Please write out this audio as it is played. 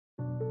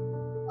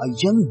A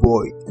young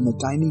boy in a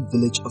tiny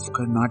village of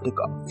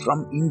Karnataka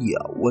from India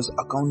was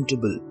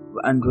accountable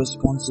and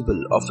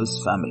responsible of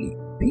his family.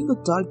 Being a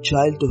third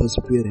child to his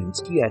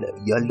parents, he had a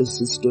elder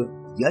sister,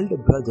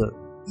 elder brother,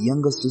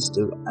 younger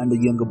sister and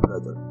a younger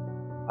brother.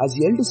 As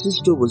the elder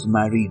sister was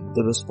married,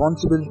 the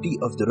responsibility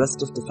of the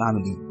rest of the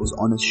family was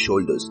on his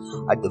shoulders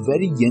at the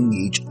very young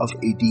age of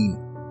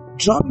 18.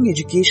 Dropping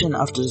education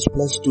after his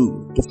plus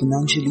 2 to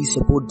financially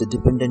support the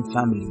dependent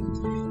family,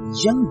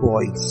 young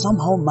boy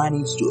somehow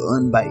managed to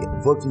earn by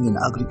working in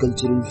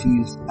agricultural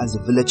fields as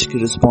a village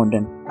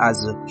correspondent,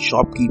 as a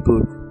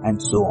shopkeeper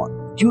and so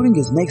on. During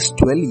his next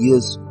 12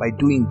 years, by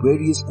doing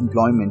various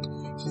employment,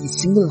 he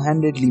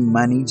single-handedly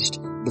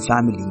managed the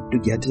family to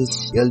get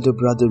his elder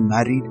brother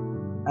married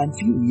and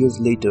few years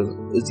later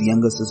his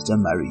younger sister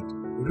married.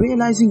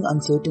 Realizing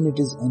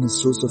uncertainties in his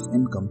source of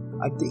income,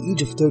 at the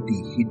age of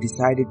 30, he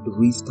decided to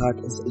restart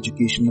his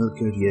educational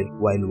career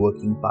while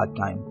working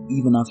part-time.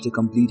 Even after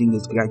completing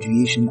his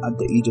graduation at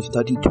the age of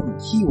 32,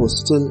 he was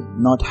still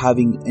not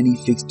having any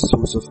fixed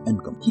source of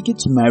income. He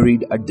gets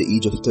married at the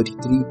age of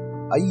 33.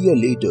 A year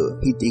later,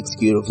 he takes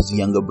care of his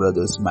younger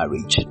brother's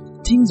marriage.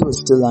 Things were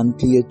still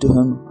unclear to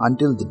him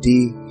until the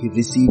day he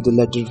received a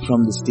letter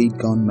from the state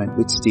government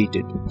which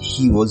stated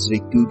he was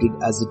recruited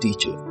as a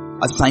teacher.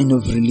 A sign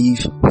of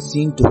relief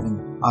seemed to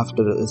him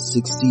after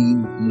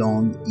 16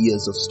 long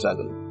years of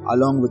struggle.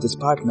 Along with his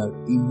partner,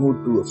 he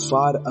moved to a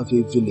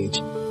far-away village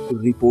to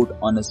report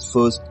on his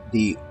first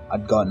day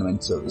at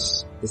government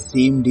service. The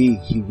same day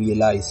he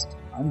realized,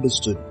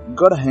 understood,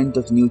 got a hint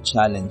of new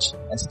challenge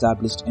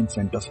established in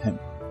front of him.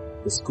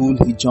 The school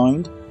he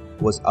joined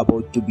was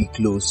about to be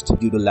closed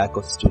due to lack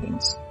of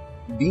students.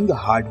 Being a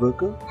hard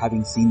worker,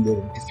 having seen their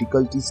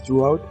difficulties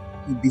throughout,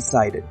 he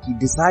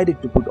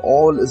decided to put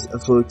all his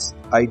efforts,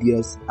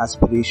 ideas,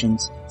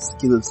 aspirations,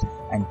 skills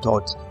and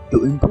thoughts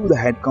to improve the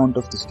headcount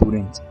of the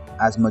students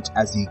as much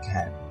as he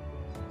can.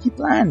 He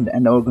planned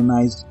and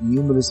organized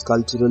numerous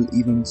cultural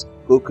events,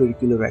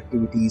 co-curricular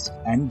activities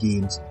and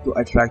games to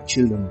attract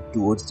children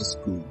towards the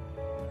school.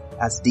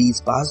 As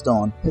days passed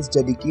on, his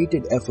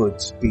dedicated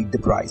efforts paid the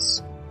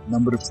price.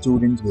 Number of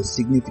students was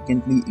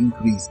significantly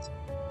increased.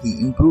 He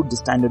improved the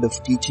standard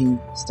of teaching,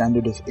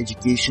 standard of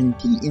education.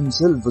 He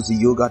himself was a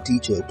yoga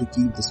teacher to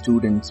keep the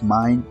students'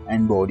 mind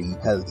and body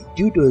healthy.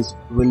 Due to his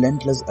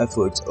relentless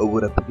efforts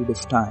over a period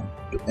of time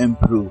to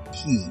improve,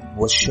 he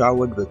was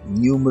showered with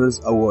numerous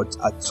awards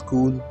at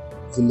school,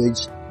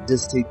 village,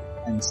 district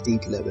and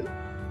state level.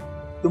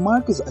 To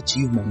mark his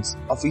achievements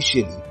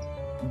officially,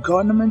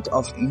 Government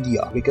of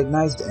India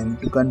recognized him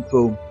to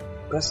confer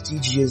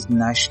prestigious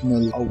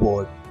national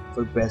award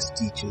for best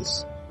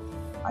teachers.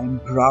 I am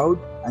proud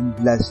and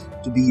blessed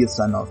to be a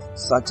son of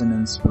such an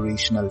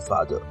inspirational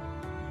father.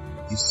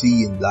 You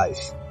see, in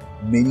life,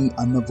 many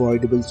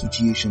unavoidable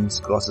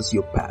situations crosses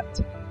your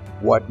path.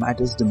 What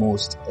matters the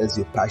most is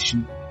your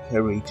passion,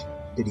 courage,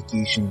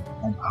 dedication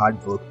and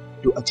hard work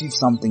to achieve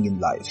something in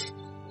life.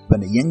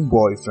 When a young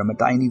boy from a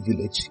tiny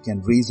village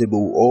can rise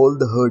above all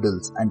the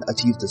hurdles and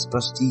achieve this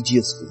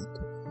prestigious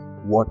feat,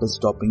 what is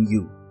stopping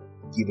you?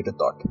 Give it a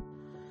thought.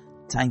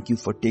 Thank you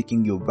for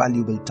taking your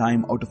valuable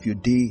time out of your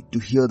day to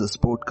hear this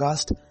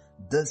podcast.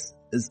 This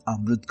is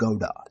Amrit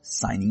Gowda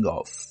signing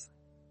off.